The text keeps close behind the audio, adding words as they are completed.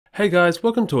Hey guys,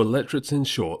 welcome to Electorates in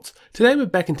Shorts. Today we're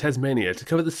back in Tasmania to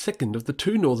cover the second of the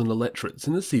two northern electorates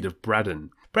in the seat of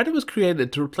Braddon. Braddon was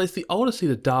created to replace the older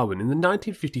seat of Darwin in the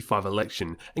 1955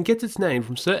 election and gets its name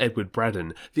from Sir Edward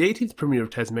Braddon, the 18th Premier of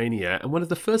Tasmania and one of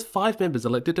the first 5 members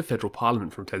elected to federal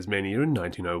parliament from Tasmania in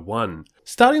 1901.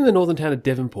 Starting in the northern town of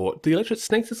Devonport, the electorate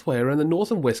snakes its way around the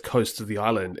north and west coasts of the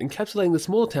island, encapsulating the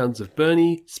smaller towns of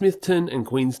Burnie, Smithton and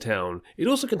Queenstown. It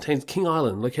also contains King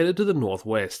Island, located to the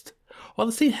northwest. While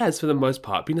the seat has, for the most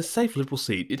part, been a safe Liberal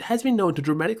seat, it has been known to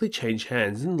dramatically change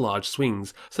hands in large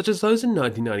swings, such as those in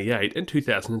 1998 and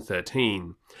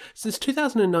 2013. Since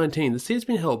 2019, the seat has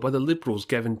been held by the Liberals'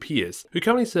 Gavin Pearce, who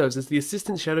currently serves as the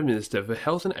Assistant Shadow Minister for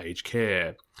Health and Aged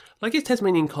Care. Like his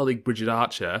Tasmanian colleague Bridget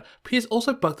Archer, Pearce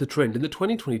also bucked the trend in the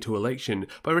 2022 election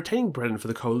by retaining Braddon for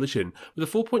the coalition, with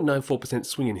a 4.94%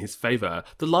 swing in his favour,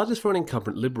 the largest for an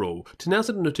incumbent Liberal, to now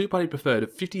sit on a two-party preferred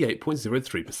at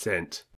 58.03%.